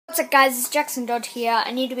What's up guys, it's Jackson Dodd here.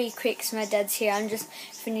 I need to be quick because my dad's here. I'm just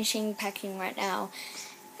finishing packing right now.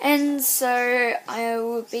 And so I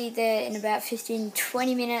will be there in about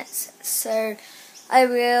 15-20 minutes. So I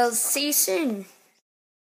will see you soon.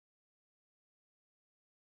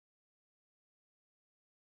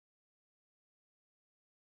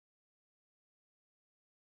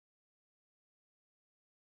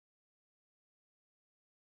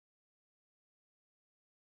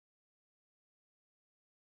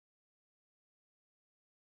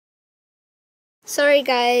 Sorry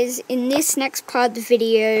guys, in this next part of the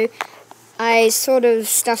video, I sort of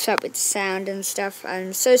stuffed up with sound and stuff.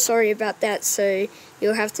 I'm so sorry about that, so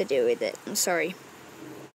you'll have to deal with it. I'm sorry.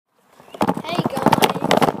 Hey guys,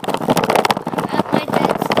 I'm at my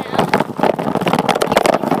dad's now.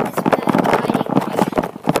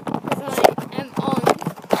 I am on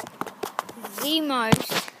the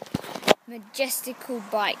most majestical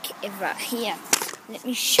bike ever. Here, let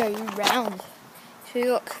me show you around. So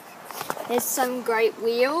look. There's some great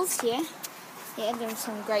wheels, yeah, there's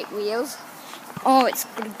some great wheels. Oh, it's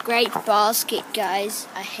got a great basket, guys.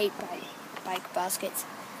 I hate bike baskets.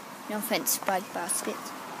 No offense, bike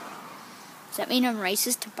baskets. Does that mean I'm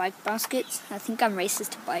racist to bike baskets? I think I'm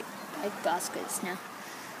racist to bike baskets now.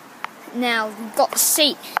 Now, we've got the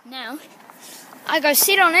seat. Now, I go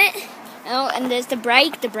sit on it. Oh, and there's the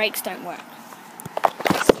brake. The brakes don't work.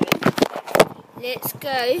 So, let's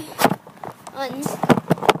go on.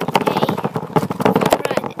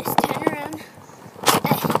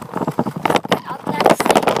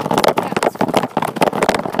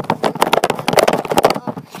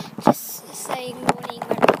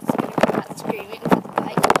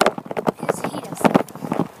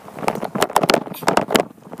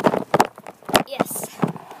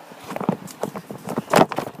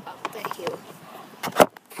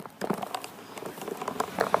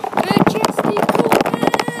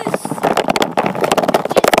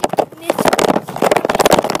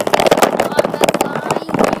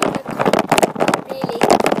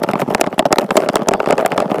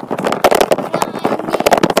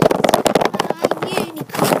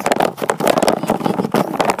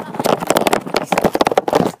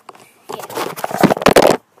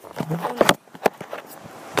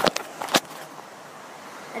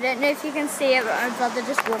 I don't know if you can see it, but my brother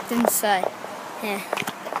just walked inside. Yeah.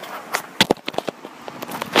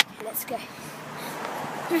 Let's go.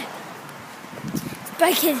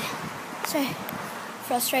 Bike is so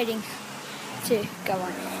frustrating to go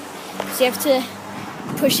on. So you have to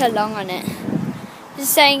push along on it.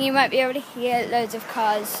 Just saying, you might be able to hear loads of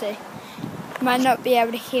cars, so you might not be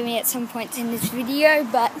able to hear me at some points in this video,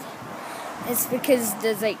 but it's because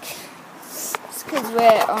there's because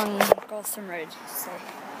we're on Golston Road, so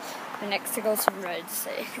we're next to Golston Road, so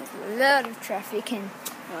there's a lot of traffic and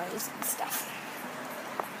noise and stuff.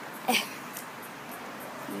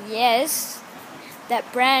 Yes,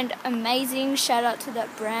 that brand, amazing, shout out to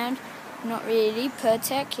that brand. Not really,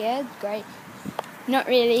 Pertec, yeah, great. Not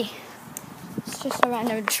really, it's just a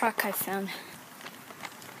random truck I found.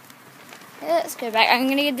 Yeah, let's go back. I'm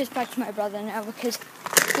going to give this back to my brother now because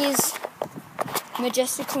his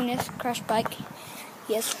Majesticalness crash bike,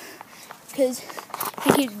 yes, because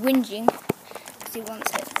he keeps whinging because he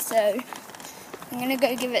wants it, so I'm going to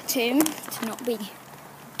go give it to him to not be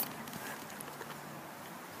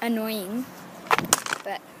annoying.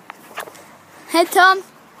 But hey Tom,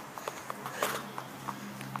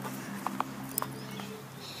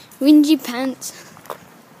 whingy pants.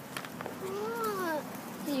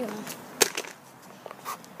 Here you are.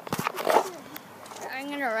 I'm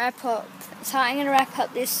gonna wrap up. So I'm gonna wrap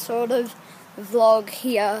up this sort of vlog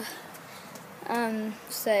here.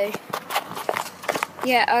 So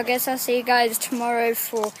yeah, I guess I'll see you guys tomorrow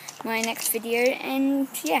for my next video, and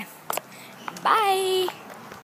yeah, bye.